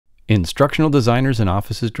Instructional Designers in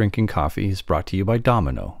Offices Drinking Coffee is brought to you by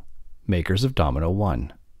dominKnow, makers of dominKnow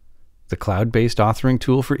One, the cloud-based authoring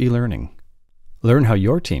tool for e-learning. Learn how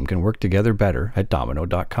your team can work together better at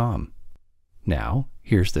dominKnow.com. Now,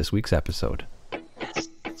 here's this week's episode.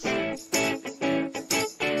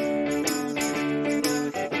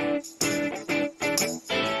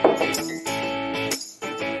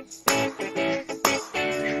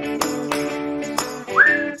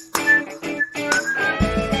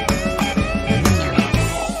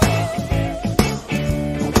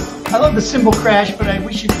 I love the cymbal crash, but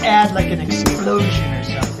we should add like an explosion or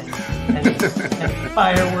something, and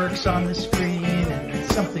fireworks on the screen,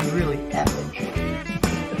 and something really epic.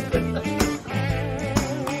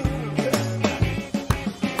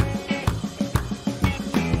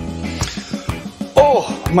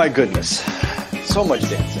 Oh my goodness, so much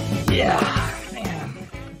dancing. Yeah,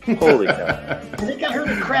 man. Holy cow. I think I heard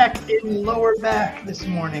a crack in lower back this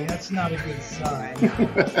morning. That's not a good sign.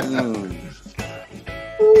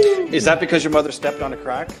 Is that because your mother stepped on a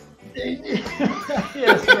crack?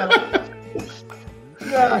 Yes,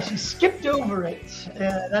 yeah. She skipped over it.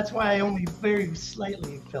 That's why I only very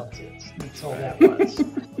slightly felt it. That's all that was.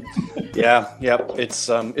 Yeah. It's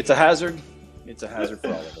a hazard. It's a hazard for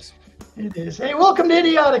all of us. It is. Hey, welcome to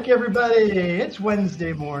IDIODC, everybody. It's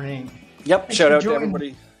Wednesday morning. Yep. Thanks shout out joining. to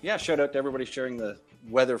everybody. Yeah. Shout out to everybody sharing the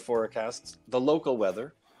weather forecasts, the local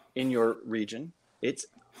weather in your region. It's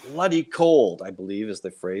bloody cold, I believe, is the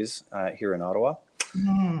phrase here in Ottawa.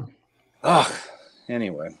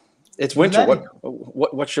 Anyway, it's winter.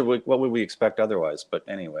 What would we expect otherwise? But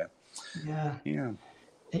anyway, yeah.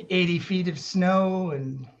 80 feet of snow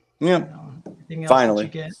and everything else finally.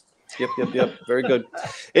 that you get. Yep. Very good.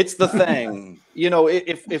 It's the thing,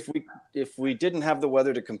 if we didn't have the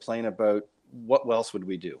weather to complain about, what else would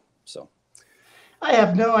we do? So I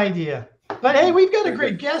have no idea. But hey, we've got a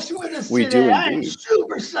great guest with us today. I'm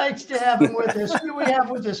super psyched to have him with us. Who do we have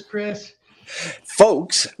with us, Chris?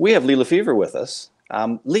 Folks, we have LeFever with us.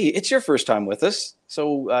 Lee, it's your first time with us,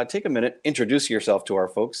 so take a minute, introduce yourself to our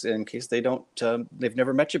folks in case they've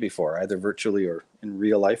never met you before, either virtually or in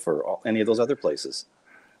real life or any of those other places.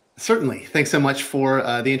 Certainly. Thanks so much for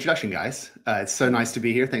the introduction, guys. It's so nice to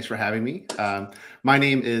be here. Thanks for having me. My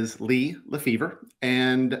name is LeFever,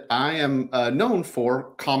 and I am known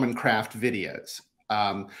for common craft videos.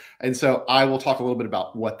 And so I will talk a little bit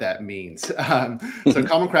about what that means. So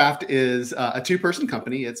Common Craft is a two-person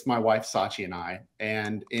company. It's my wife, Sachi, and I.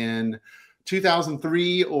 And in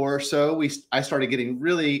 2003 or so, I started getting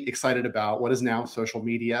really excited about what is now social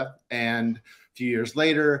media. And a few years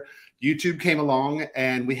later, YouTube came along,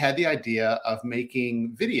 and we had the idea of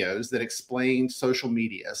making videos that explained social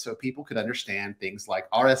media so people could understand things like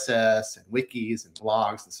RSS and wikis and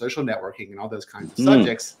blogs and social networking and all those kinds of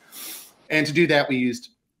subjects. And to do that, we used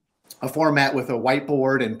a format with a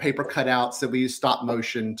whiteboard and paper cutouts that we used stop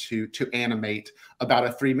motion to animate about a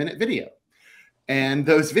 3-minute video. And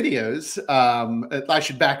those videos, I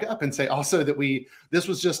should back up and say also that this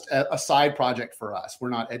was just a side project for us. We're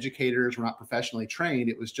not educators. We're not professionally trained.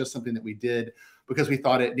 It was just something that we did because we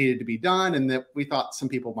thought it needed to be done and that we thought some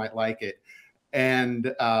people might like it. And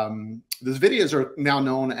those videos are now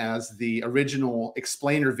known as the original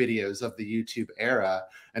explainer videos of the YouTube era.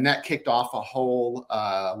 And that kicked off a whole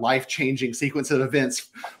life-changing sequence of events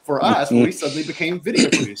for us when we suddenly became video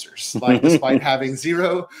producers. Like, despite having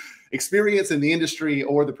zero experience in the industry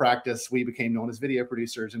or the practice, we became known as video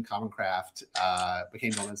producers, and Common Craft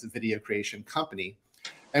became known as a video creation company.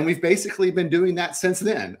 And we've basically been doing that since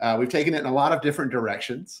then. We've taken it in a lot of different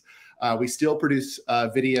directions. We still produce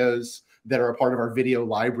videos that are a part of our video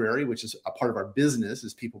library, which is a part of our business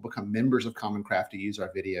as people become members of Common Craft to use our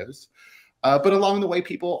videos. But along the way,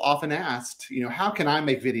 people often asked, how can I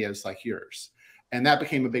make videos like yours? And that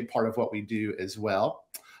became a big part of what we do as well.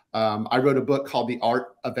 I wrote a book called The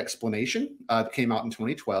Art of Explanation that came out in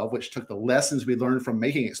 2012, which took the lessons we learned from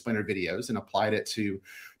making explainer videos and applied it to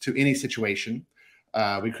any situation.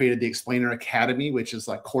 We created the Explainer Academy, which is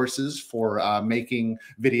like courses for making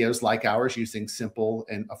videos like ours using simple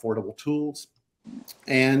and affordable tools.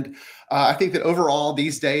 And I think that overall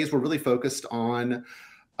these days we're really focused on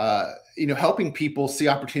helping people see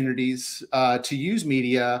opportunities to use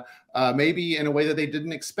media maybe in a way that they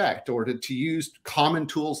didn't expect, or to use common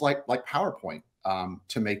tools like PowerPoint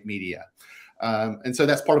to make media. And so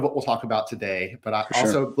that's part of what we'll talk about today. But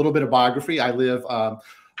also a little bit of biography. I live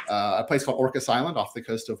a place called Orcas Island off the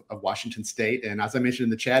coast of Washington State. And as I mentioned in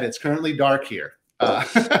the chat, it's currently dark here.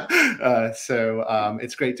 So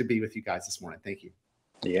it's great to be with you guys this morning. Thank you.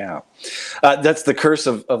 Yeah, that's the curse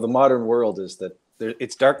of the modern world, is that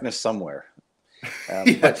it's darkness somewhere.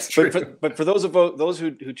 But for those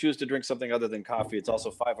who choose to drink something other than coffee, it's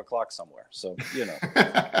also 5 o'clock somewhere. So, you know,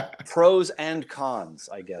 pros and cons,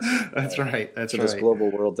 I guess. That's right. That's right. This global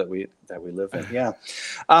world that we live in. Yeah.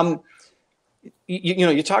 You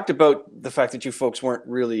know, you talked about the fact that you folks weren't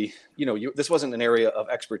really, you know, this wasn't an area of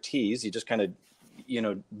expertise. You just kind of, you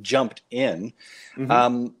know, jumped in.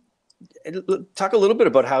 Talk a little bit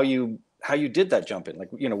about how you did that jump in. Like,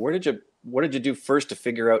 you know, what did you do first to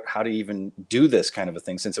figure out how to even do this kind of a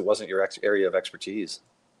thing, since it wasn't your area of expertise?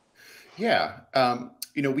 Yeah.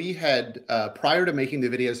 You know, we had, prior to making the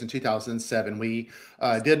videos in 2007, we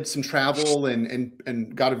did some travel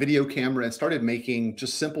and got a video camera and started making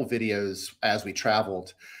just simple videos as we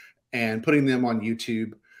traveled and putting them on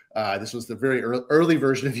YouTube. This was the very early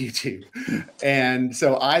version of YouTube. And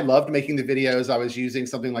so I loved making the videos. I was using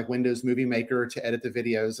something like Windows Movie Maker to edit the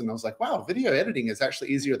videos. And I was like, wow, video editing is actually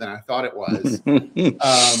easier than I thought it was.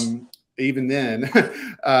 Even then.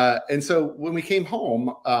 And so when we came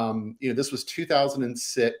home, you know, this was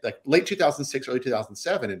 2006, like late 2006, early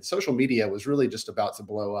 2007, and social media was really just about to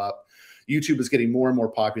blow up. YouTube was getting more and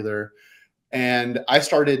more popular. And I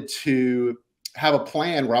started to have a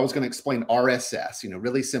plan where I was going to explain RSS, you know,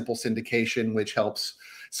 really simple syndication, which helps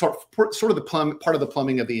sort of the part of the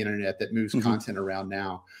plumbing of the internet that moves content around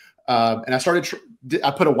now. And I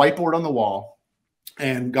put a whiteboard on the wall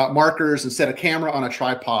and got markers and set a camera on a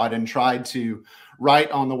tripod and tried to write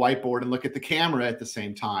on the whiteboard and look at the camera at the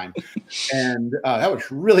same time. And that was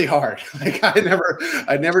really hard. Like I'd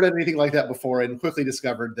never done anything like that before, and quickly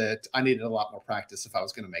discovered that I needed a lot more practice if I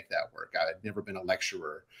was going to make that work. I had never been a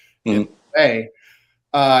lecturer in a way.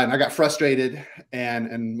 And I got frustrated,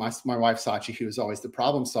 and my wife, Sachi, who was always the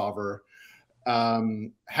problem solver,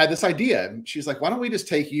 had this idea. She's like, why don't we just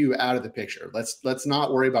take you out of the picture? Let's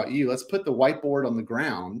not worry about you. Let's put the whiteboard on the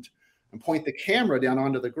ground and point the camera down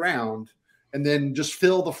onto the ground, and then just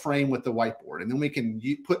fill the frame with the whiteboard. And then we can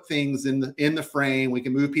put things in the frame. We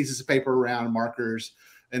can move pieces of paper around, markers.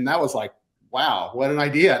 And that was like, wow, what an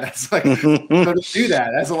idea. That's like, do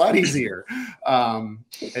that. That's a lot easier.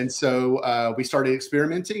 And so we started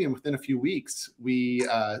experimenting, and within a few weeks, we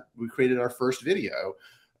created our first video.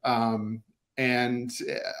 And,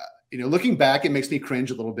 you know, looking back, it makes me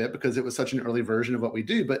cringe a little bit because it was such an early version of what we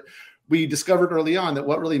do. But we discovered early on that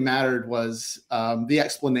what really mattered was the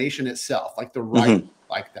explanation itself, like the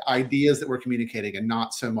like the ideas that we're communicating, and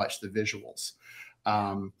not so much the visuals.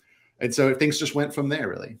 And so things just went from there,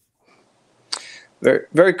 really. Very,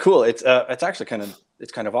 very cool. It's actually kind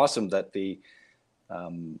of awesome that the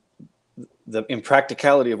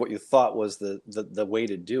impracticality of what you thought was the way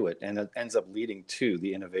to do it, and it ends up leading to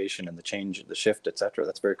the innovation and the change, the shift, etc.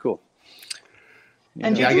 That's very cool.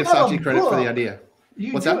 And yeah, I give Sachi credit for the idea.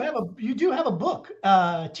 You do have a book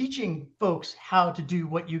teaching folks how to do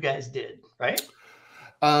what you guys did, right?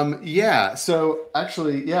 Yeah. So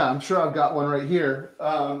actually, yeah, I'm sure I've got one right here.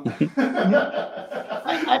 I've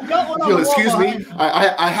got one. If you'll excuse me,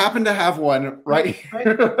 I happen to have one right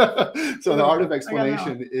here. So the Art of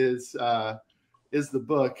Explanation is the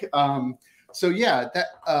book. So yeah, that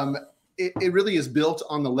it really is built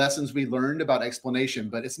on the lessons we learned about explanation,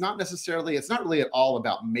 but it's not really at all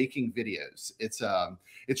about making videos.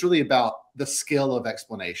 It's really about the skill of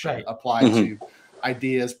explanation applied to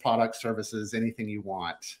ideas, products, services, anything you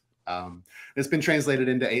want. It's been translated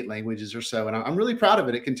into 8 languages or so, and I'm really proud of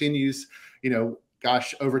it. It continues, you know,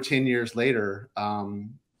 gosh, over 10 years later,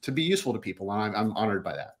 to be useful to people, and I'm honored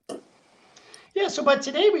by that. Yeah. So, but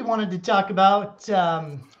today we wanted to talk about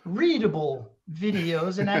readable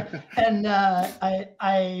videos, and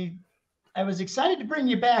I was excited to bring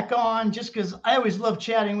you back on just because I always love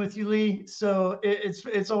chatting with you, Lee. So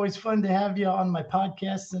it's always fun to have you on my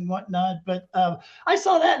podcasts and whatnot. But I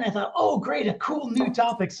saw that and I thought, oh, great, a cool new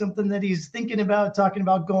topic, something that he's thinking about, talking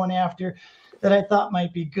about going after, that I thought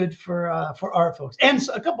might be good for our folks. And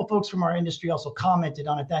so a couple of folks from our industry also commented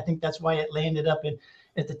on it. I think that's why it landed up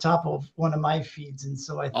at the top of one of my feeds. And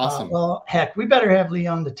so I thought, well, heck, we better have Lee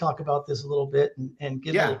on to talk about this a little bit and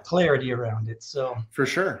get a little clarity around it. So for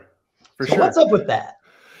sure. So what's up with that?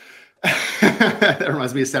 That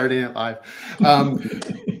reminds me of Saturday Night Live.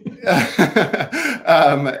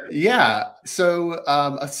 Yeah. So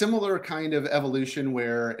a similar kind of evolution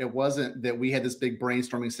where it wasn't that we had this big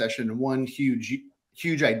brainstorming session and one huge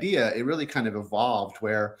idea. It really kind of evolved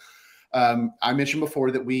where I mentioned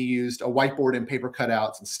before that we used a whiteboard and paper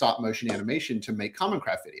cutouts and stop motion animation to make Common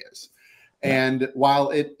Craft videos. And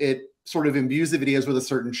while it sort of imbues the videos with a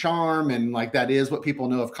certain charm, and like that is what people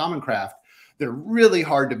know of Common Craft, they're really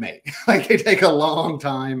hard to make. Like they take a long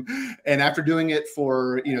time. And after doing it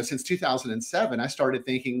for, since 2007, I started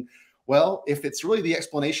thinking, well, if it's really the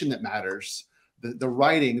explanation that matters, the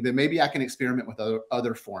writing, then maybe I can experiment with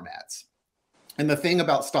other formats. And the thing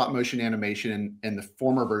about stop motion animation and the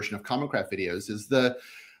former version of Common Craft videos is the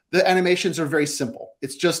animations are very simple.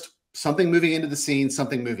 It's just something moving into the scene,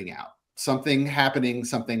 something moving out, something happening,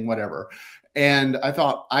 something whatever. And I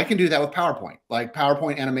thought I can do that with PowerPoint. Like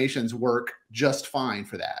PowerPoint animations work just fine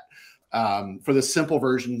for that, for the simple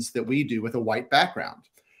versions that we do with a white background.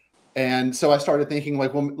 And so I started thinking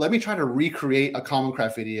like, well, let me try to recreate a Common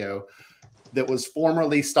Craft video that was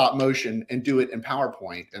formerly stop motion and do it in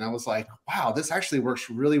PowerPoint. And I was like, wow, this actually works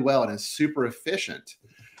really well and is super efficient.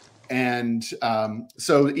 And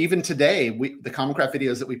so even today, the Common Craft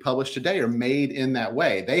videos that we publish today are made in that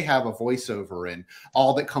way. They have a voiceover and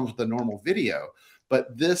all that comes with a normal video.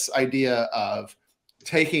 But this idea of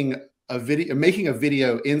taking a video, making a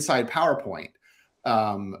video inside PowerPoint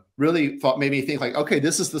really made me think like, okay,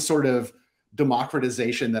 this is the sort of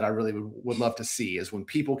democratization that I really would love to see, is when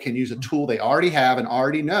people can use a tool they already have and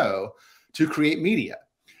already know to create media.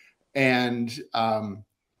 And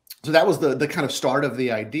so that was the kind of start of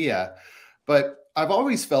the idea. But I've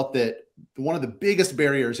always felt that one of the biggest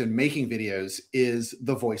barriers in making videos is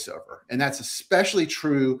the voiceover. And that's especially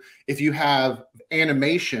true if you have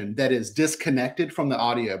animation that is disconnected from the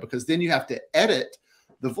audio, because then you have to edit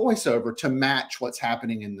the voiceover to match what's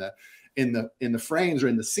happening in the frames or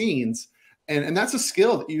in the scenes. And that's a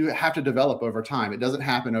skill that you have to develop over time. It doesn't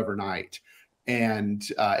happen overnight. And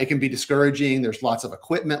it can be discouraging. There's lots of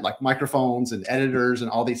equipment like microphones and editors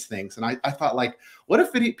and all these things. And I thought, like, what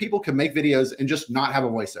if people could make videos and just not have a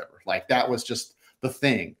voiceover? Like that was just the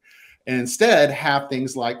thing. And instead have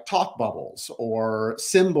things like talk bubbles or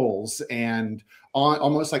symbols and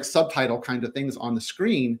almost like subtitle kind of things on the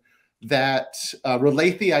screen that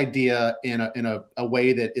relate the idea in a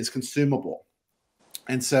way that is consumable.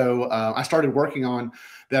 And so I started working on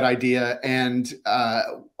that idea. And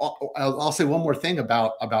I'll say one more thing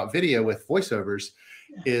about video with voiceovers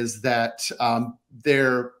is that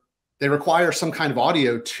they require some kind of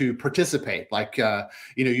audio to participate. Like,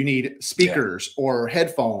 you need speakers or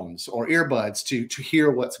headphones or earbuds to hear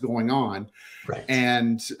what's going on. Right.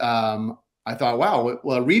 And I thought, wow,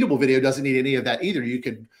 well, a readable video doesn't need any of that either. You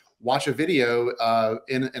could watch a video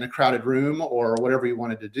in a crowded room or whatever you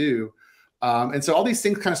wanted to do. And so all these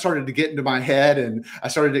things kind of started to get into my head, and I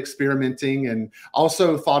started experimenting, and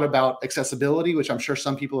also thought about accessibility, which I'm sure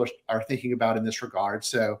some people are thinking about in this regard.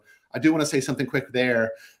 So I do want to say something quick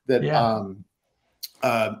there that,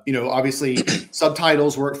 obviously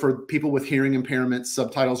subtitles work for people with hearing impairments.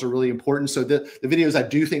 Subtitles are really important. So the videos I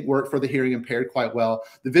do think work for the hearing impaired quite well.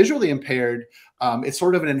 The visually impaired, it's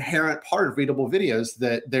sort of an inherent part of readable videos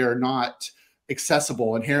that they're not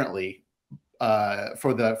accessible inherently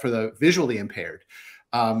for the visually impaired.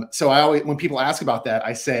 So I always, when people ask about that,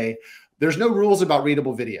 I say, there's no rules about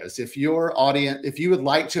readable videos. If you would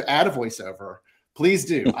like to add a voiceover, please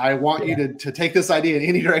do. I want you to take this idea in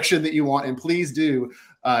any direction that you want, and please do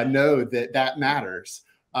know that matters.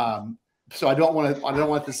 So I don't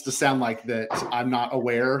want this to sound like that I'm not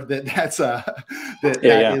aware that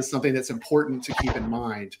that is something that's important to keep in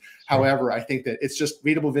mind. However, I think that it's just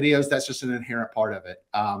readable videos. That's just an inherent part of it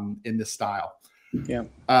in this style. Yeah.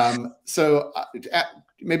 So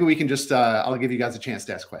maybe we can just, I'll give you guys a chance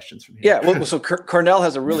to ask questions from here. Yeah. Well, so Cornell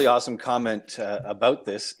has a really awesome comment about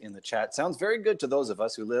this in the chat. Sounds very good to those of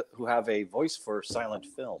us who have a voice for silent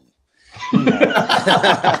film. Because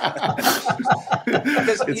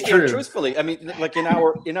it's true. Truthfully, I mean, like in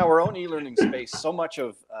our own e-learning space, so much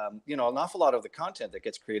of an awful lot of the content that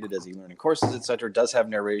gets created as e-learning courses, etc., does have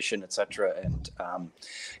narration, etc., and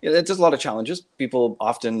it does a lot of challenges. People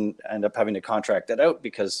often end up having to contract that out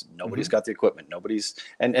because nobody's got the equipment,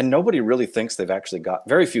 and nobody really thinks they've actually got.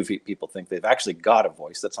 Very few people think they've actually got a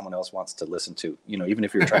voice that someone else wants to listen to. Even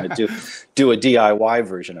if you're trying to do a DIY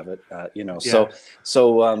version of it,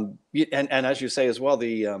 And as you say as well,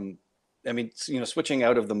 switching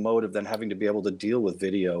out of the mode of then having to be able to deal with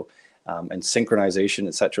video and synchronization,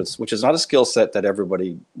 etc., which is not a skill set that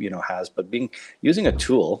everybody has, but using a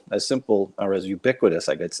tool as simple or as ubiquitous,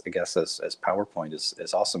 I guess as PowerPoint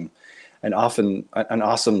is awesome, and often an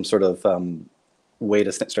awesome sort of way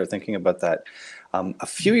to start thinking about that. A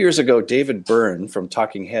few years ago, David Byrne from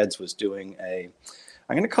Talking Heads was doing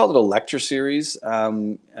I'm going to call it a lecture series,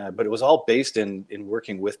 but it was all based in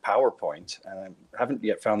working with PowerPoint. And I haven't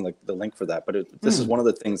yet found the link for that, but this is one of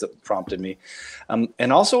the things that prompted me.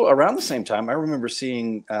 And also around the same time, I remember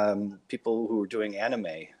seeing people who were doing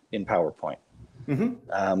anime in PowerPoint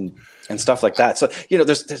and stuff like that. So,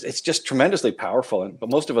 it's just tremendously powerful. But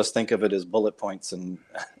most of us think of it as bullet points and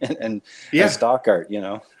stock art,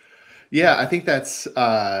 Yeah, I think that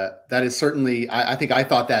is certainly. I think I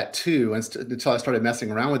thought that too until I started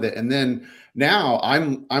messing around with it, and then now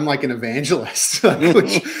I'm like an evangelist.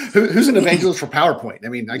 Who's an evangelist for PowerPoint? I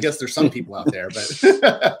mean, I guess there's some people out there,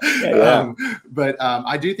 but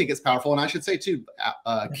I do think it's powerful, and I should say too,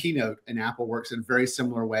 Keynote in Apple works in a very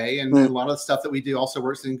similar way, and a lot of the stuff that we do also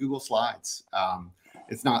works in Google Slides.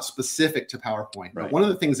 It's not specific to PowerPoint, but one of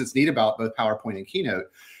the things that's neat about both PowerPoint and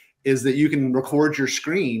Keynote is that you can record your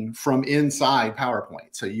screen from inside PowerPoint.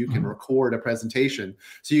 So you can record a presentation.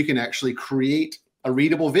 So you can actually create a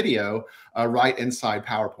readable video right inside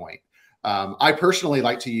PowerPoint. I personally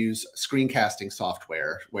like to use screencasting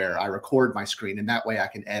software where I record my screen, and that way I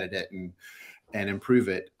can edit it and improve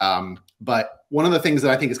it. But one of the things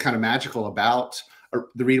that I think is kind of magical about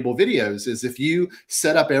the readable videos is if you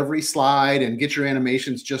set up every slide and get your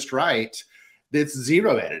animations just right, it's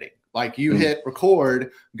zero editing. Like you hit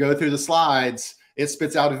record, go through the slides, it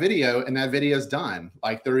spits out a video, and that video is done.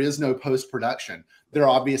 Like there is no post-production. There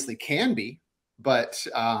obviously can be, but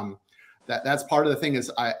that's part of the thing is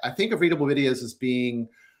I think of readable videos as being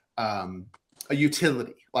a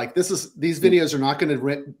utility. Like these videos are not going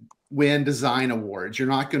to win design awards. You're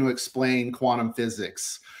not going to explain quantum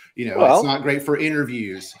physics. You know, it's not great for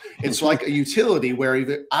interviews. It's like a utility where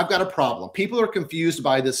I've got a problem. People are confused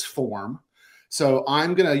by this form. So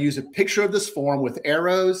I'm going to use a picture of this form with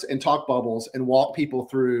arrows and talk bubbles and walk people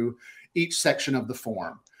through each section of the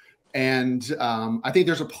form. And I think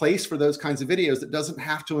there's a place for those kinds of videos that doesn't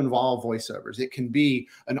have to involve voiceovers. It can be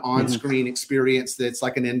an on-screen experience that's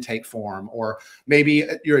like an intake form, or maybe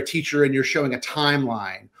you're a teacher and you're showing a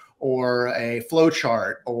timeline or a flow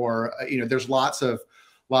chart, or there's lots of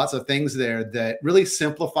things there that really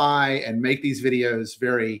simplify and make these videos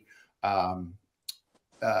very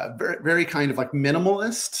very kind of like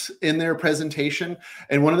minimalist in their presentation.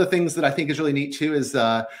 And one of the things that I think is really neat too is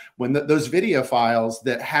when those video files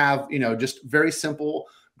that have, just very simple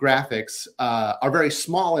graphics are very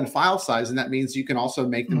small in file size. And that means you can also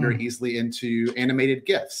make them very easily into animated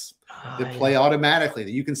GIFs that play automatically,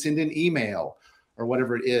 that you can send an email or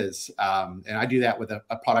whatever it is. And I do that with a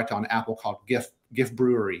product on Apple called GIF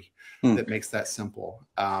Brewery that makes that simple.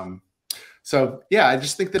 So yeah, I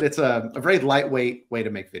just think that it's a very lightweight way to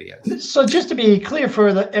make videos. So just to be clear for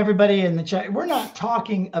everybody in the chat, we're not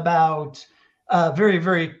talking about very,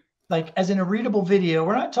 very, like as in a readable video,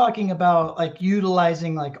 we're not talking about like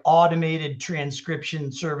utilizing like automated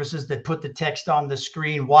transcription services that put the text on the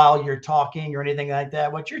screen while you're talking or anything like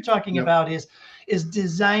that. What you're talking about is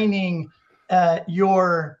designing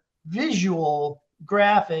your visual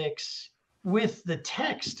graphics with the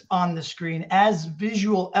text on the screen as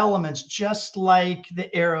visual elements, just like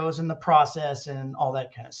the arrows and the process and all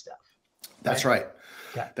that kind of stuff. That's right.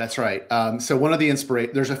 Okay. That's right. So one of the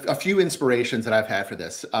there's a few inspirations that I've had for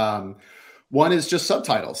this. One is just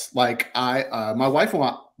subtitles. Like my wife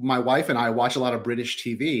and I watch a lot of British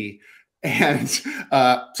TV, and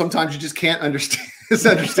sometimes you just can't understand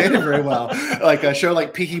it very well. Like a show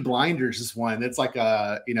like Peaky Blinders is one. It's like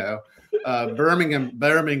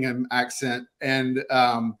Birmingham accent, and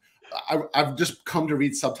I've just come to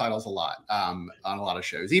read subtitles a lot on a lot of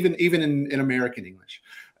shows, even in American English.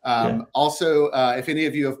 Also, if any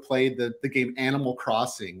of you have played the game Animal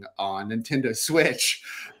Crossing on Nintendo Switch,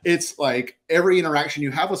 it's like every interaction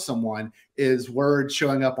you have with someone is words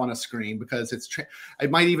showing up on a screen, because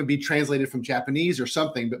it might even be translated from Japanese or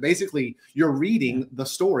something, but basically you're reading the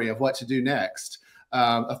story of what to do next.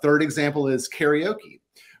 A third example is karaoke,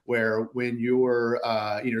 where when you're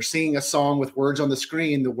singing a song with words on the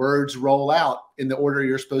screen, the words roll out in the order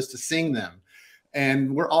you're supposed to sing them.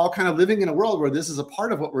 And we're all kind of living in a world where this is a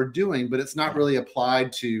part of what we're doing, but it's not really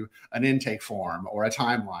applied to an intake form or a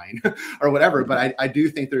timeline or whatever. But I do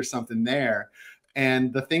think there's something there.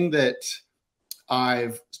 And the thing that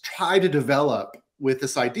I've tried to develop with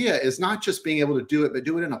this idea is not just being able to do it, but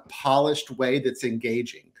do it in a polished way that's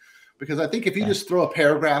engaging. Because I think if you just throw a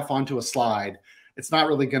paragraph onto a slide, it's not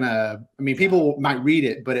really gonna, people might read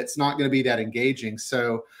it, but it's not gonna be that engaging.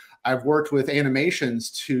 So I've worked with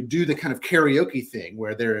animations to do the kind of karaoke thing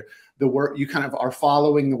where you kind of are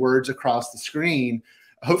following the words across the screen,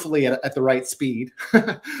 hopefully at the right speed,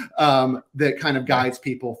 that kind of guides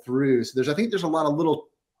people through. So I think there's a lot of little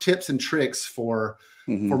tips and tricks for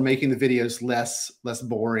making the videos less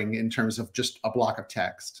boring in terms of just a block of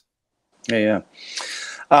text. Yeah.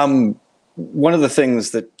 One of the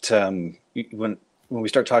things that when we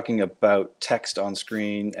start talking about text on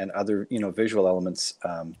screen and other visual elements,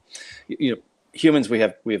 humans, we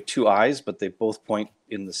have two eyes, but they both point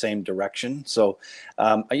in the same direction. So,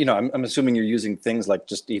 you know, I'm assuming you're using things like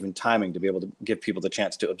just even timing to be able to give people the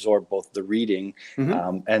chance to absorb both the reading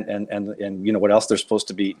and you know, what else they're supposed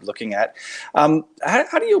to be looking at.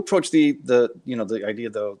 How do you approach the you know, the idea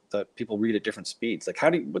though that people read at different speeds? Like,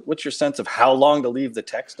 what's your sense of how long to leave the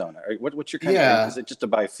text on? What's your kind of, is it just a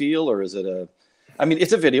by feel, or is it a, I mean,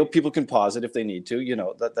 it's a video. People can pause it if they need to. You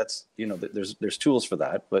know, that's you know, there's tools for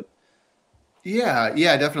that. But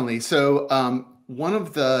yeah, definitely. So one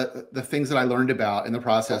of the things that I learned about in the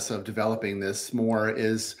process of developing this more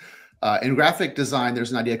is in graphic design,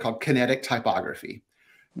 there's an idea called kinetic typography.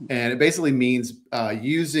 And it basically means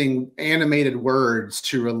using animated words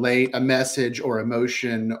to relate a message or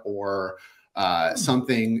emotion or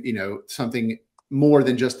something, you know, something more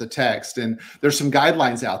than just the text. And there's some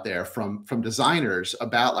guidelines out there from designers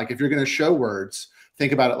about, like, if you're going to show words,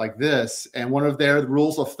 think about it like this. And one of their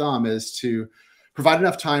rules of thumb is to provide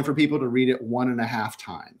enough time for people to read it 1.5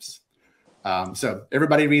 times. So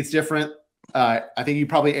everybody reads different. I think you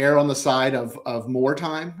probably err on the side of more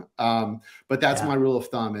time. But that's my rule of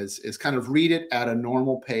thumb is kind of read it at a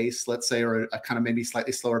normal pace, let's say, or a kind of maybe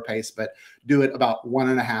slightly slower pace, but do it about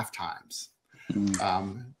 1.5 times.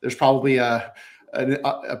 There's probably an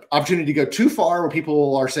opportunity to go too far where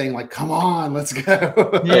people are saying, like, come on, let's go.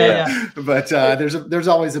 But there's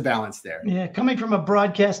always a balance there. Yeah, coming from a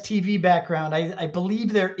broadcast TV background, I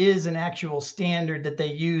believe there is an actual standard that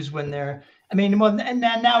they use when they're, I mean, and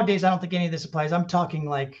nowadays I don't think any of this applies. I'm talking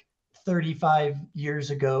like 35 years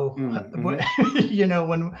ago, you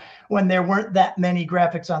know, when there weren't that many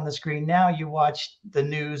graphics on the screen. Now you watch the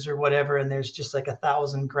news or whatever, and there's just like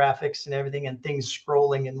 1,000 graphics and everything and things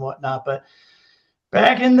scrolling and whatnot. But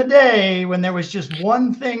back in the day, when there was just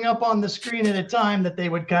one thing up on the screen at a time that they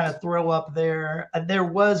would kind of throw up there, there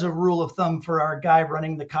was a rule of thumb for our guy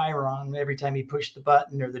running the Chiron. Every time he pushed the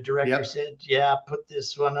button or the director said, yeah, put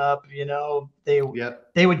this one up, you know, they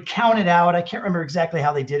would count it out. I can't remember exactly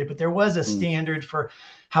how they did it, but there was a standard for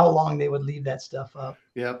how long they would leave that stuff up.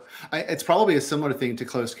 It's probably a similar thing to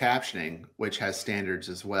closed captioning, which has standards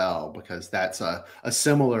as well, because that's a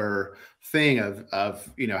similar thing of,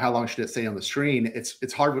 you know, how long should it stay on the screen?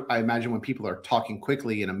 It's hard, I imagine, when people are talking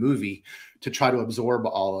quickly in a movie to try to absorb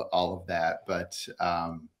all of that. But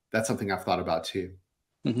that's something I've thought about too.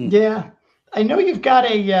 Yeah. I know you've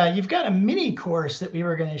got a mini course that we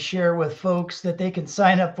were going to share with folks that they can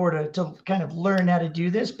sign up for to kind of learn how to do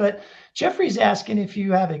this. But Jeffrey's asking if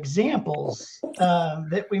you have examples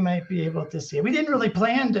that we might be able to see. We didn't really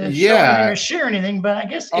plan to show anything or share anything, but I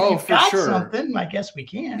guess if you've got something, I guess we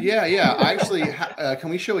can. Actually, can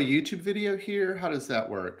we show a YouTube video here? How does that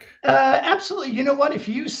work? Absolutely. You know what? If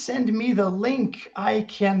you send me the link, I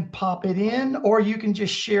can pop it in, or you can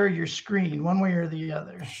just share your screen, one way or the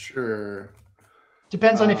other. Sure.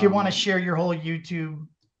 Depends on if you want to share your whole YouTube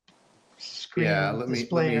screen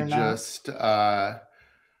display or not. Just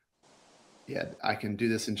I can do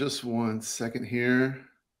this in just 1 second here.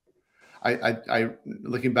 I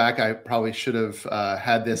looking back, I probably should have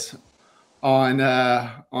had this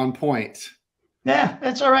on point. Yeah,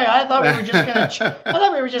 that's all right. I thought we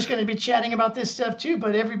were just gonna be chatting about this stuff too,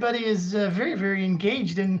 but everybody is very, very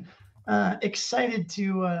engaged and excited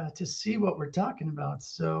to see what we're talking about.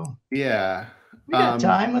 So we got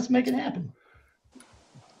time. Let's make it happen.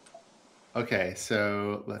 Okay,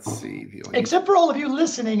 so let's see. Except for all of you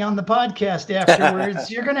listening on the podcast afterwards,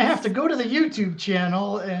 you're going to have to go to the YouTube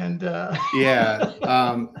channel and.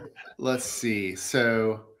 Let's see.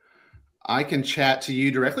 So I can chat to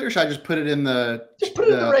you directly, or should I just put it in the? Just put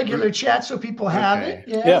it in the regular chat so people have it.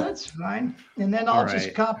 Yeah, that's fine. And then I'll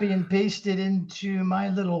just copy and paste it into my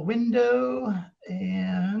little window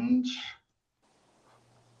and.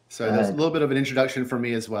 So there's a little bit of an introduction for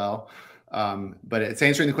me as well, but it's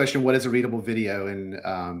answering the question, what is a readable video? And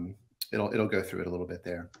it'll go through it a little bit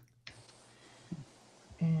there.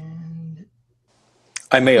 And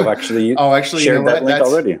I may have actually shared that link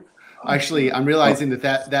already. Actually, I'm realizing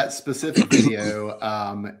that specific video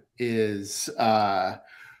is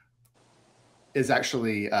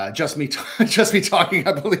actually just me talking,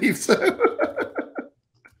 I believe. So.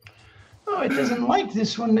 Oh, it doesn't like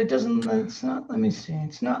this one. It's not, let me see.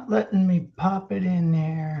 It's not letting me pop it in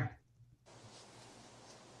there.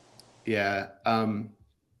 Yeah. Oh,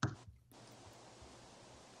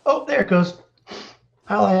 there it goes.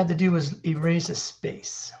 All I had to do was erase a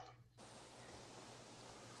space.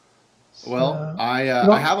 Well, I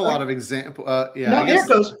have a lot of example. No, there it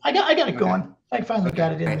goes. I got it going. I finally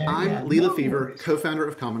got it in there. I'm LeFever, co-founder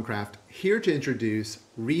of CommonCraft, here to introduce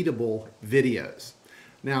readable videos.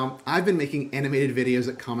 Now, I've been making animated videos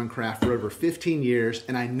at CommonCraft for over 15 years,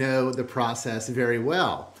 and I know the process very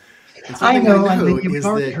well. And I something know, I know you've is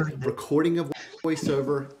already that heard that. recording a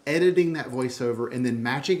voiceover, editing that voiceover, and then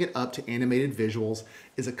matching it up to animated visuals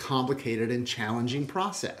is a complicated and challenging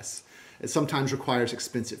process. It sometimes requires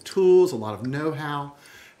expensive tools, a lot of know-how,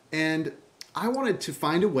 and I wanted to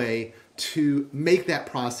find a way to make that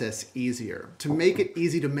process easier, to make it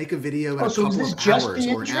easy to make a video in a so is couple this of just hours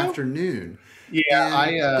the or an intro? afternoon. Yeah,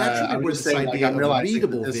 And that's really I'm where just this saying, like, idea I'm of realizing that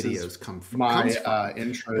readable this is videos comes from.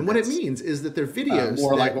 intro. And what it that's, means is that they're videos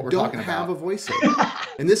more like that what we're don't talking have about. a voiceover.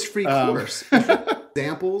 And this free course is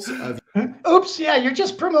examples of. Oops, yeah, you're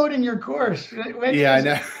just promoting your course. Yeah, I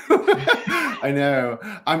know. I know.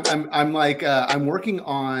 I'm like I'm working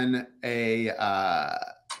on a.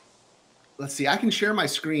 Let's see. I can share my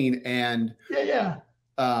screen and. Yeah.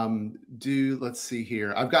 Let's see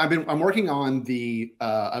here. I'm working on the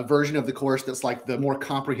a version of the course that's like the more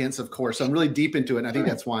comprehensive course. So I'm really deep into it, and I think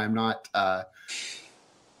that's why I'm not.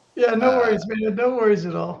 Yeah, no worries, man. No worries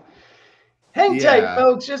at all. Hang tight,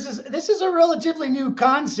 folks. This is a relatively new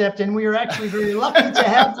concept, and we are actually very lucky to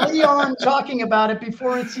have Leon talking about it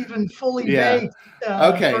before it's even fully baked.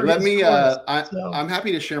 Okay, let me. I'm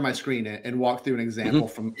happy to share my screen and walk through an example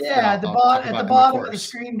from. At the bottom of the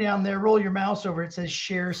screen down there, roll your mouse over. It says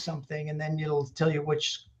 "Share something," and then it'll tell you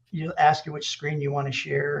you'll ask you which screen you want to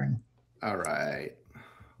share. And all right,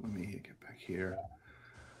 let me get back here.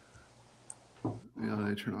 Let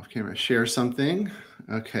me turn off camera. Share something.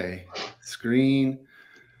 Okay, screen.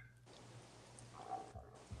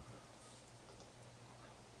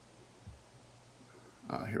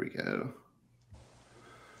 Oh, here we go.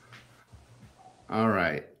 All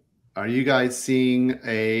right. Are you guys seeing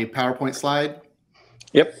a PowerPoint slide?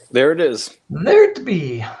 Yep, there it is. There it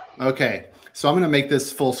be. Okay, so I'm going to make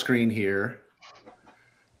this full screen here.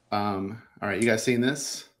 All right, you guys seeing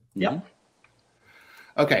this? Yep.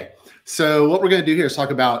 Okay, so what we're going to do here is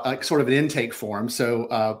talk about sort of an intake form.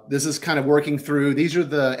 So this is kind of working through, these are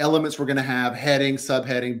the elements we're going to have: heading,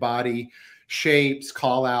 subheading, body, shapes,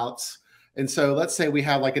 call outs. And so let's say we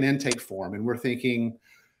have like an intake form and we're thinking,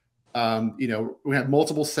 we have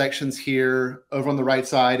multiple sections here. Over on the right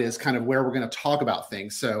side is kind of where we're going to talk about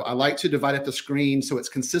things. So I like to divide up the screen so it's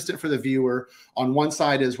consistent for the viewer. On one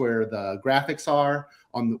side is where the graphics are.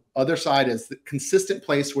 On the other side is the consistent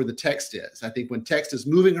place where the text is. I think when text is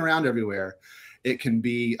moving around everywhere, it can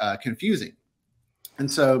be confusing. And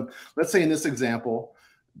so let's say in this example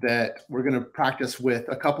that we're going to practice with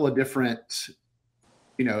a couple of different,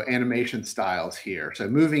 animation styles here. So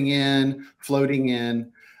moving in, floating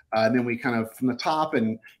in, and then we kind of from the top,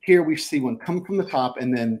 and here we see one come from the top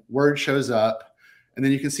and then word shows up. And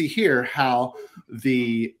then you can see here how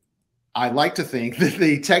I like to think that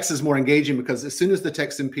the text is more engaging because as soon as the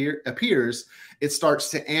text appears, it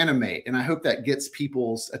starts to animate. And I hope that gets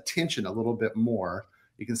people's attention a little bit more.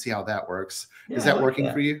 You can see how that works. Yeah, is that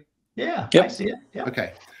working for you? Yeah, yep. I see it. Yeah.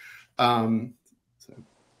 Okay.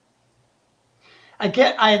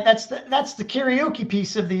 That's the karaoke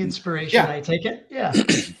piece of the inspiration. Yeah. I take it. Yeah.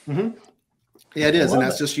 Mm-hmm. Yeah, it is. And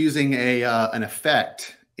that's just using an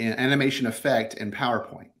effect, an animation effect in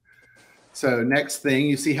PowerPoint. So next thing,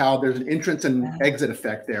 you see how there's an entrance and exit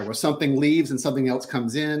effect there where something leaves and something else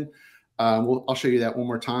comes in. I'll show you that one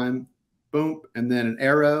more time. Boom. And then an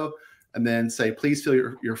arrow. And then say, please fill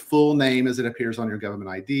your full name as it appears on your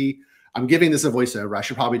government ID. I'm giving this a voiceover. I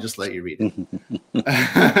should probably just let you read it.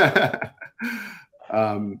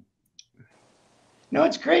 No,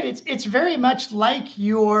 it's great. It's very much like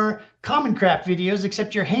your Common Craft videos,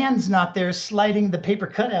 except your hand's not there sliding the paper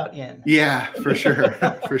cutout in. Yeah, for sure.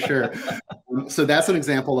 For sure. So that's an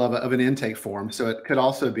example of an intake form. So it could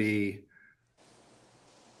also be,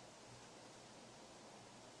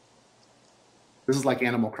 this is like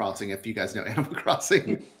Animal Crossing, if you guys know Animal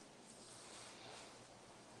Crossing.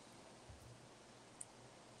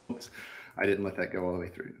 Oops, I didn't let that go all the way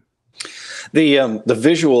through. The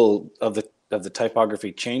visual of the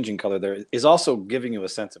typography changing color there is also giving you a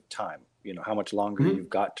sense of time. How much longer you've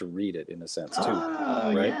got to read it in a sense too,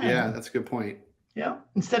 right? Yeah, that's a good point. Yeah,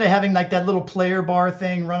 instead of having like that little player bar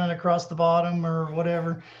thing running across the bottom or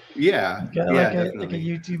whatever. Yeah, like a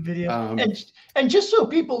YouTube video. And just so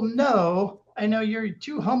people know, I know you're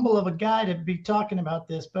too humble of a guy to be talking about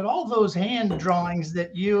this, but all those hand drawings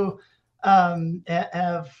that you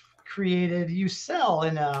have created, you sell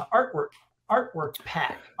in a artwork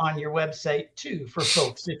pack on your website too for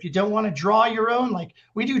folks. If you don't want to draw your own, like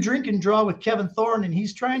we do Drink and Draw with Kevin Thorne, and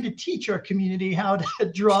he's trying to teach our community how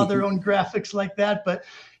to draw their own graphics like that. But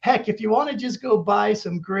heck, if you want to just go buy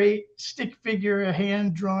some great stick figure,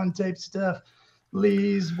 hand drawn type stuff,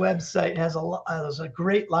 Lee's website has there's a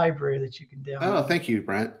great library that you can download. Oh, thank you,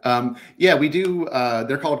 Brent. Yeah, we do.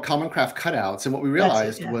 They're called Common Craft cutouts. And what we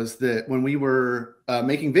realized was that when we were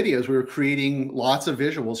making videos, we were creating lots of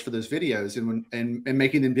visuals for those videos and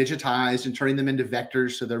making them digitized and turning them into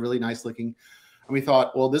vectors. So they're really nice looking. And we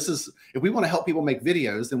thought, well, if we want to help people make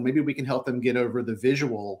videos, then maybe we can help them get over the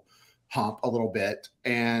visual hump a little bit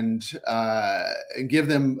and give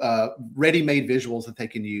them ready-made visuals that they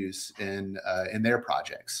can use in their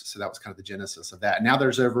projects. So that was kind of the genesis of that. Now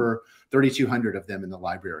there's over 3,200 of them in the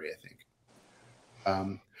library, I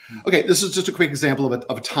think. Okay, this is just a quick example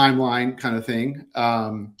of a timeline kind of thing.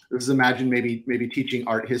 This is imagine maybe teaching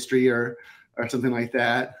art history or something like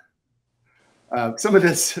that. Some of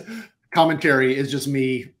this commentary is just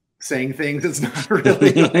me saying things. It's not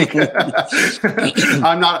really like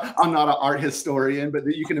I'm not an art historian, but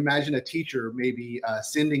you can imagine a teacher maybe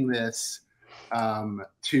sending this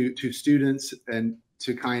to students and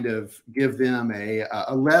to kind of give them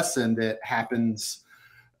a lesson that happens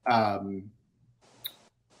in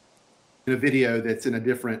a video that's in a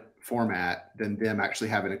different format than them actually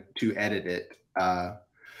having to edit it.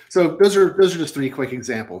 So those are just 3 quick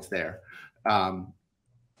examples there.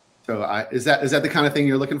 So is that the kind of thing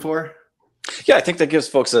you're looking for? Yeah, I think that gives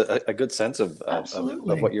folks a good sense of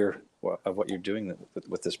what you're doing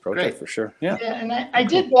with this project. Great. For sure. Yeah. Yeah, and I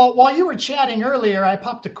did while you were chatting earlier, I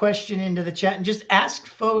popped a question into the chat and just asked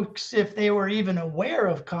folks if they were even aware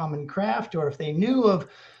of Common Craft or if they knew of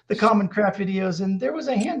the Common Craft videos, and there was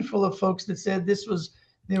a handful of folks that said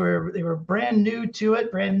they were brand new to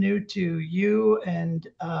it, brand new to you and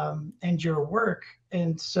your work,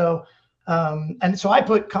 and so I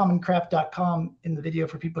put commoncraft.com in the video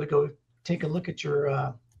for people to go take a look at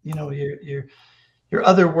your your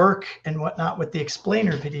other work and whatnot with the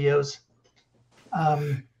explainer videos.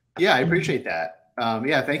 Yeah, I appreciate that.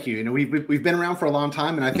 Yeah, thank you. We've been around for a long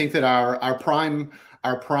time, and I think that our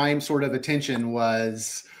prime sort of attention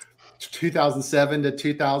was 2007 to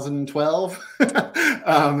 2012.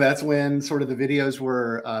 That's when sort of the videos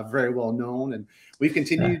were very well known, and we've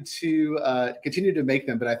continued to make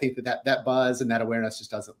them. But I think that buzz and that awareness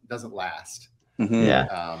just doesn't last. Mm-hmm.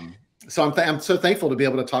 Yeah. So I'm so thankful to be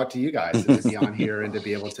able to talk to you guys and to be on here and to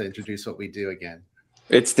be able to introduce what we do again.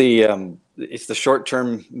 It's the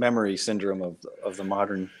short-term memory syndrome of the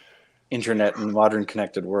modern internet and modern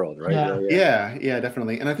connected world, right? Yeah,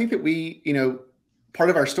 definitely. And I think that we, part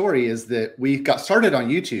of our story is that we got started on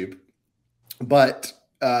YouTube, but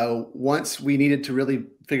once we needed to really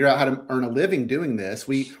figure out how to earn a living doing this,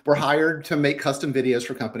 we were hired to make custom videos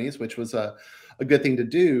for companies, which was a good thing to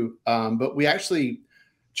do. But we actually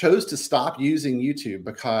chose to stop using YouTube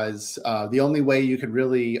because the only way you could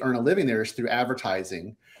really earn a living there is through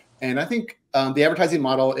advertising. And I think the advertising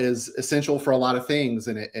model is essential for a lot of things,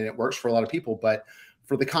 and it works for a lot of people. But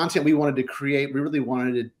for the content we wanted to create, we really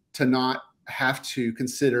wanted to not have to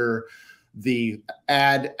consider the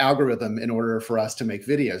ad algorithm in order for us to make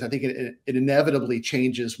videos. I think it inevitably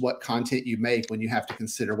changes what content you make when you have to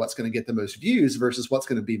consider what's going to get the most views versus what's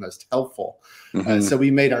going to be most helpful. Mm-hmm. So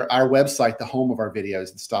we made our website the home of our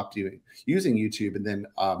videos and stopped using YouTube, and then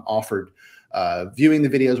offered viewing the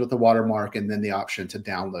videos with the watermark and then the option to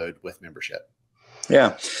download with membership.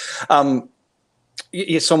 Yeah.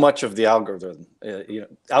 So much of the algorithm,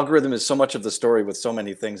 algorithm is so much of the story with so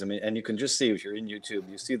many things. I mean, and you can just see if you're in YouTube,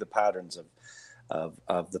 you see the patterns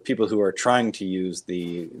of the people who are trying to use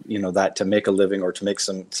that to make a living or to make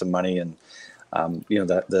some money, and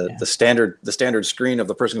the standard screen of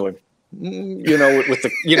the person going, with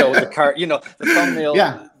the car, the thumbnail,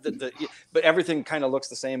 yeah. But everything kind of looks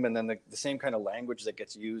the same, and then the same kind of language that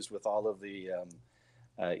gets used with all of the.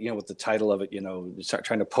 With the title of it,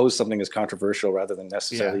 trying to pose something as controversial rather than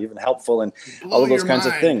necessarily even helpful, and all of those kinds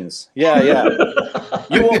of things. Yeah.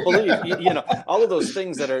 You won't believe, all of those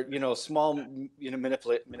things that are, small,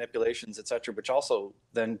 manipulations, etc., which also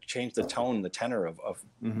then change the tone, the tenor of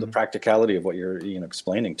mm-hmm. the practicality of what you're,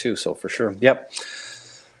 explaining too. So for sure. Yep.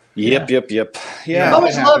 Yeah.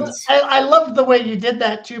 I love the way you did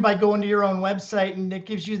that too, by going to your own website, and it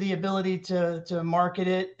gives you the ability to market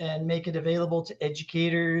it and make it available to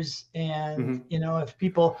educators. And mm-hmm. If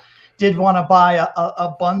people did want to buy a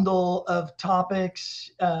bundle of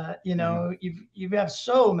topics, mm-hmm. you have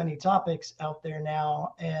so many topics out there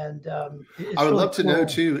now, and I would love to know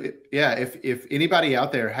too. Yeah, if anybody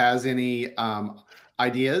out there has any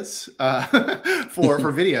ideas for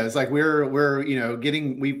videos, like we're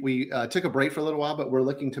we took a break for a little while, but we're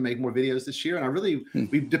looking to make more videos this year, and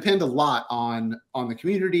we depend a lot on the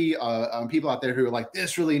community, on people out there who are like,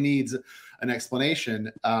 this really needs an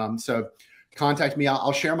explanation. So contact me.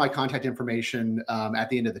 I'll share my contact information at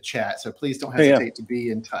the end of the chat. So please don't hesitate to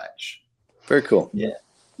be in touch. Very cool. Yeah.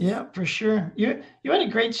 Yeah, for sure. You had a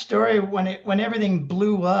great story when everything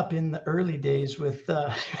blew up in the early days with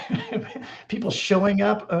people showing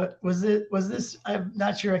up. Was this? I'm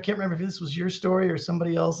not sure. I can't remember if this was your story or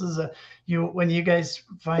somebody else's. When you guys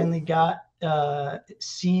finally got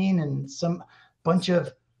seen and some bunch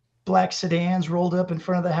of black sedans rolled up in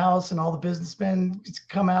front of the house and all the businessmen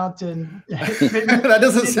come out and that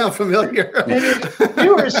doesn't sound familiar.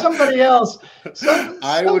 You or somebody else.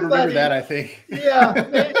 I would remember that, I think. Yeah,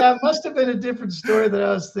 that must have been a different story that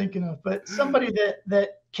I was thinking of, but somebody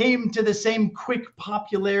that came to the same quick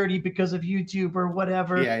popularity because of YouTube or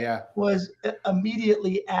whatever was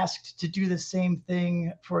immediately asked to do the same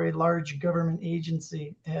thing for a large government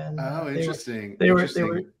agency. And interesting. They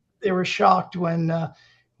were shocked when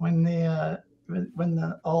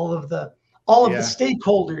all of the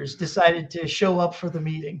stakeholders decided to show up for the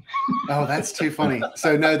meeting. Oh, that's too funny.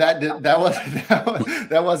 So no,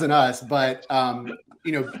 that wasn't us. But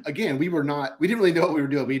again, we didn't really know what we were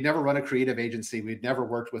doing. We'd never run a creative agency. We'd never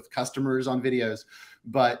worked with customers on videos.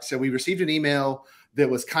 But so we received an email that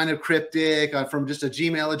was kind of cryptic from just a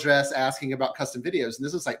Gmail address asking about custom videos. And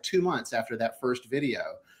this was like 2 months after that first video.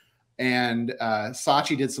 And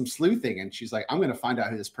Sachi did some sleuthing, and she's like, I'm going to find out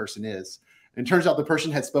who this person is. And it turns out the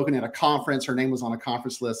person had spoken at a conference. Her name was on a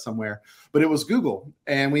conference list somewhere, but it was Google.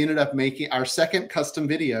 And we ended up making our second custom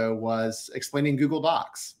video was explaining Google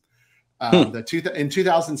Docs in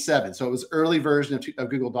 2007. So it was early version of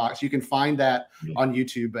Google Docs. You can find that on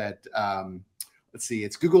YouTube at, let's see,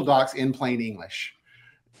 it's Google Docs in plain English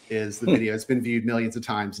is the video. It's been viewed millions of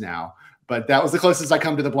times now. But that was the closest I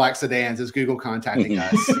come to the black sedans is Google contacting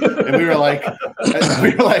us. And we were like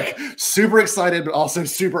super excited, but also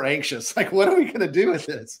super anxious. Like, what are we going to do with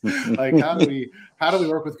this? Like, how do we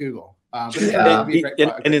work with Google? And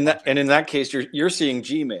in that case, you're seeing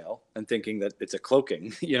Gmail and thinking that it's a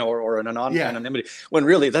cloaking, or an anonymity, when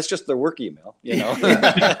really that's just their work email, right?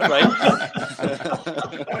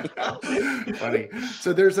 Funny.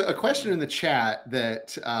 So there's a question in the chat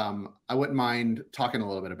that I wouldn't mind talking a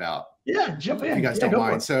little bit about. Yeah, jump in. If you guys don't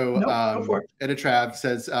mind. So go for it. Editrav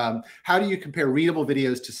says, how do you compare readable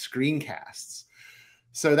videos to screencasts?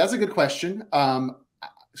 So that's a good question.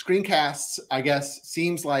 Screencasts, I guess,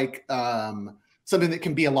 seems like something that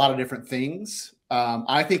can be a lot of different things.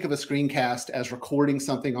 I think of a screencast as recording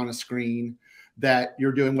something on a screen that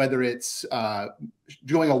you're doing, whether it's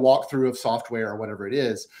doing a walkthrough of software or whatever it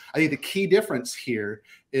is. I think the key difference here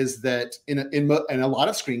is that in a lot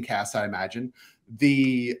of screencasts, I imagine,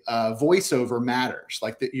 the voiceover matters,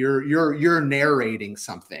 like that you're narrating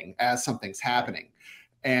something as something's happening,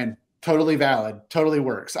 and totally valid, totally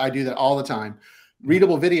works. I do that all the time.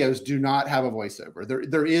 Readable videos do not have a voiceover.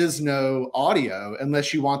 There is no audio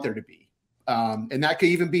unless you want there to be. And that could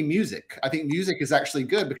even be music. I think music is actually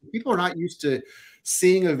good because people are not used to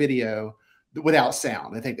seeing a video without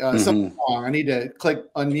sound. They think something's wrong. I need to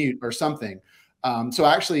click unmute or something. So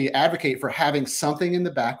I actually advocate for having something in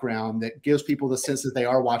the background that gives people the sense that they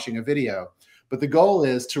are watching a video. But the goal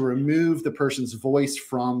is to remove the person's voice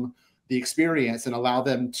from the experience and allow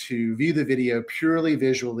them to view the video purely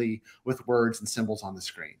visually with words and symbols on the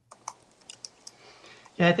screen.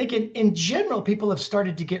 Yeah, I think in general, people have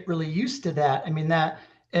started to get really used to that. I mean, that,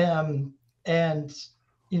 and,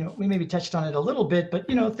 we maybe touched on it a little bit, but,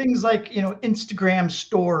 things like, Instagram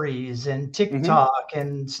stories and TikTok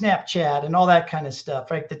and Snapchat and all that kind of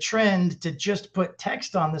stuff, right? The trend to just put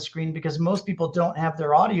text on the screen because most people don't have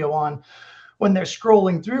their audio on when they're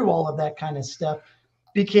scrolling through all of that kind of stuff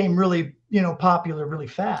became really, popular really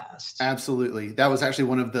fast. Absolutely. That was actually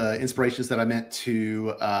one of the inspirations that I meant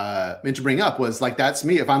to bring up was like, that's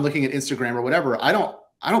me. If I'm looking at Instagram or whatever, I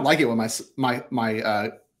don't like it when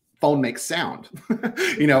my phone makes sound.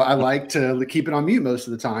 I like to keep it on mute most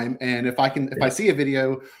of the time. And if I see a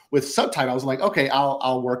video with subtitles, I'm like, okay,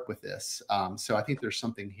 I'll work with this. So I think there's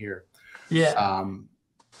something here. Yeah.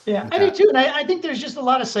 Yeah, I do too. And I think there's just a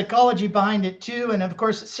lot of psychology behind it too. And of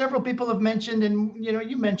course, several people have mentioned, and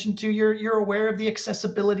you mentioned too, you're aware of the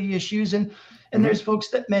accessibility issues. And there's folks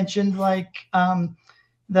that mentioned like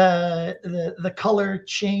the color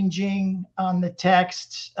changing on the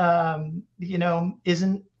text,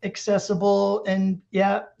 isn't accessible. And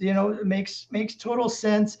it makes total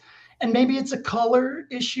sense. And maybe it's a color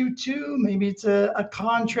issue too. Maybe it's a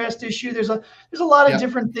contrast issue. There's a lot of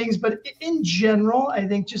different things, but in general, I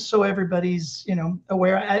think just so everybody's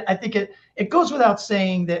aware, I think it goes without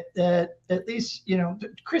saying that at least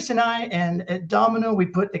Chris and I and at dominKnow, we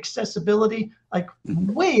put accessibility like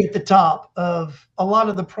way at the top of a lot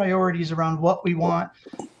of the priorities around what we want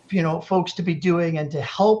folks to be doing and to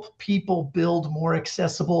help people build more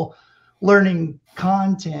accessible learning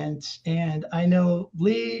content. And I know,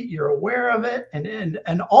 Lee, you're aware of it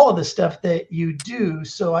and all of the stuff that you do.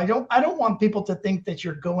 So I don't want people to think that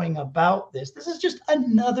you're going about this. This is just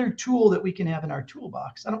another tool that we can have in our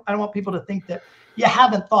toolbox. I don't want people to think that you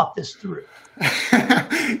haven't thought this through.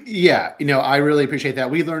 Yeah, I really appreciate that.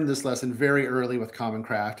 We learned this lesson very early with Common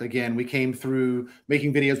Craft. Again, we came through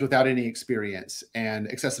making videos without any experience,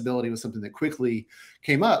 and accessibility was something that quickly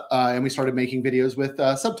came up. And we started making videos with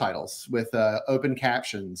subtitles, with open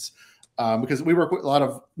captions, because we work with a lot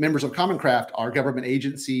of members of Common Craft, are government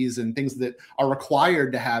agencies and things that are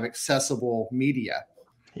required to have accessible media.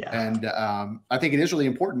 Yeah. And I think it is really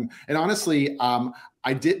important. And honestly,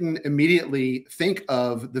 I didn't immediately think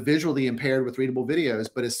of the visually impaired with readable videos,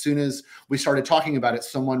 but as soon as we started talking about it,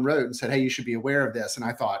 someone wrote and said, hey, you should be aware of this. And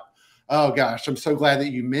I thought, oh gosh, I'm so glad that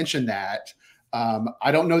you mentioned that.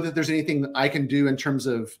 I don't know that there's anything that I can do in terms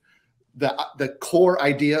of the core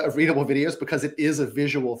idea of readable videos, because it is a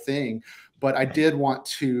visual thing, but I did want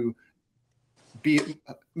to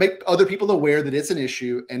make other people aware that it's an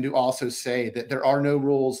issue, and to also say that there are no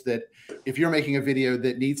rules, that if you're making a video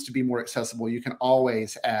that needs to be more accessible, you can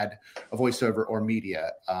always add a voiceover or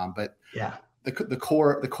media. But yeah, the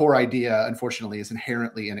core idea, unfortunately, is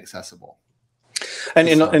inherently inaccessible. And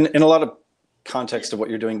in a lot of context of what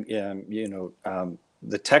you're doing,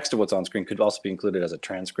 the text of what's on screen could also be included as a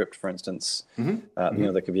transcript, for instance.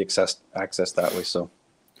 That could be accessed that way. So.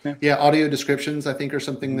 Yeah, audio descriptions, I think, are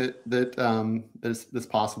something that's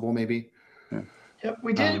possible, maybe. Yeah. Yep,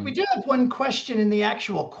 we do have one question in the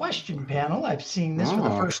actual question panel. I've seen this for the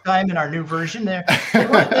first time in our new version there.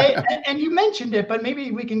 And you mentioned it, but maybe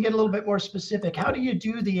we can get a little bit more specific. How do you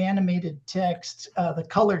do the animated text, the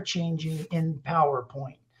color changing in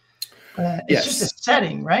PowerPoint? It's just a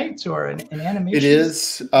setting, right? Or an animation? It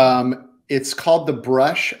is. It's called the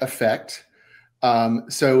brush effect.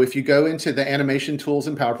 So if you go into the animation tools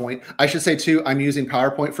in PowerPoint, I should say too, I'm using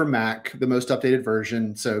PowerPoint for Mac, the most updated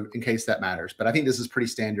version. So in case that matters, but I think this is pretty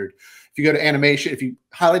standard. If you go to animation, if you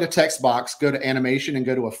highlight a text box, go to animation and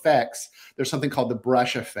go to effects, there's something called the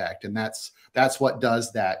brush effect. And that's what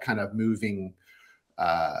does that kind of moving,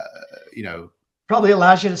 probably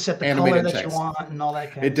allows you to set the color that you want and all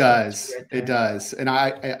that kind of stuff. It does. And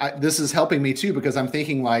I this is helping me too, because I'm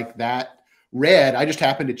thinking like that red, I just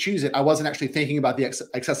happened to choose it. I wasn't actually thinking about the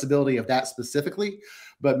accessibility of that specifically,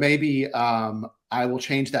 but maybe I will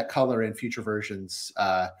change that color in future versions.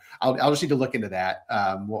 I'll just need to look into that.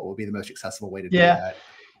 What will be the most accessible way to do that?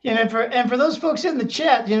 Yeah, and for those folks in the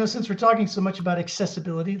chat, since we're talking so much about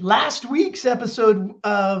accessibility, last week's episode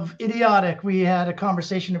of Idiotic, we had a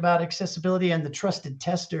conversation about accessibility and the Trusted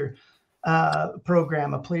Tester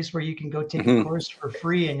program, a place where you can go take a course for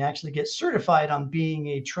free and actually get certified on being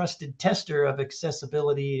a trusted tester of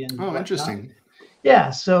accessibility. And whatnot. Interesting. Yeah,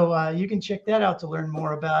 so you can check that out to learn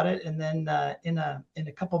more about it. And then in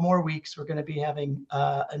a couple more weeks, we're going to be having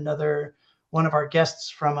another one of our guests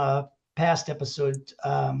from a past episode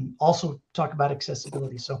also talk about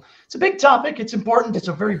accessibility. So it's a big topic. It's important. It's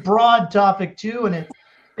a very broad topic too, and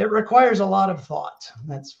it requires a lot of thought.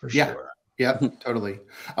 That's for sure. Yeah, totally.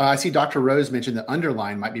 I see Dr. Rose mentioned that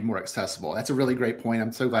underline might be more accessible. That's a really great point.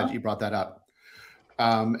 I'm so glad you brought that up.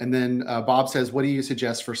 And then Bob says, what do you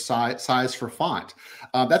suggest for size for font?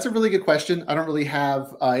 That's a really good question. I don't really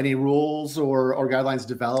have any rules or guidelines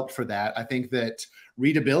developed for that. I think that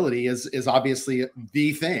readability is obviously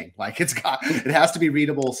the thing. Like it has to be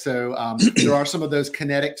readable. So there are some of those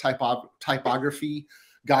kinetic typography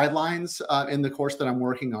guidelines in the course that I'm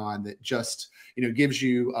working on that just gives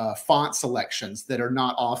you font selections that are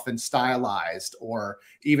not often stylized or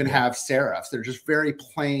even have serifs. They're just very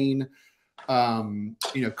plain,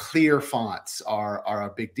 clear fonts are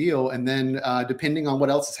a big deal. And then depending on what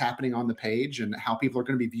else is happening on the page and how people are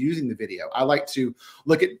going to be using the video, I like to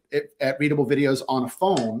look at readable videos on a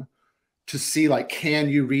phone to see, like, can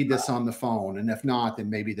you read this on the phone? And if not, then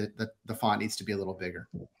maybe the font needs to be a little bigger.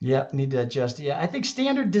 Yeah, need to adjust. Yeah, I think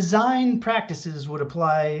standard design practices would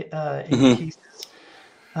apply in cases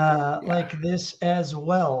like this as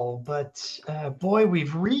well. But boy,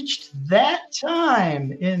 we've reached that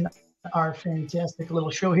time in our fantastic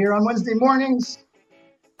little show here on Wednesday mornings.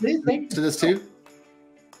 Thanks to this too.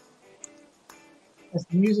 As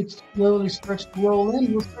the music slowly starts to roll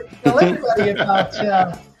in, we'll start to tell everybody about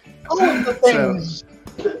all of the things.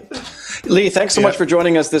 Lee, thanks so much for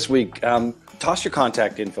joining us this week. Toss your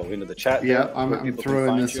contact info into the chat. Yeah, I'm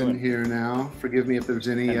throwing this in here now. Forgive me if there's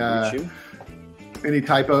any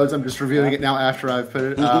typos. I'm just reviewing it now after I've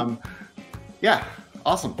put it.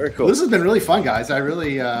 Awesome. Very cool. Well, this has been really fun, guys. I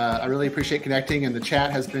really appreciate connecting, and the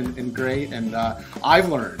chat has been great. And I've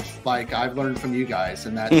learned from you guys,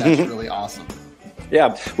 and that's really awesome.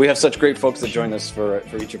 Yeah, we have such great folks that join us for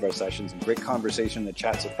each of our sessions, and great conversation in the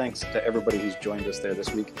chat. So thanks to everybody who's joined us there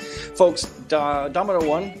this week. Folks, Domino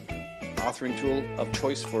 1, authoring tool of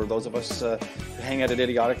choice for those of us who hang out at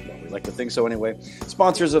Idiotic. Well, we like to think so anyway.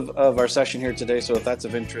 Sponsors of our session here today. So if that's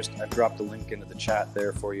of interest, I've dropped a link into the chat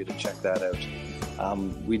there for you to check that out.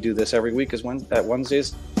 We do this every week at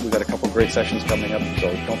Wednesdays. We've got a couple great sessions coming up,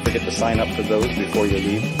 so don't forget to sign up for those before you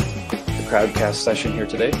leave the Crowdcast session here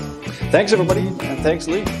today. Thanks, everybody, and thanks,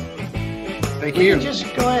 Lee. Thank We you. can just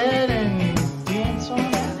go ahead and dance on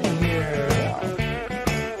out of here.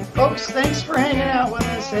 Folks, thanks for hanging out with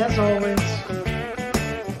us, as always.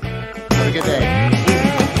 Have a good day.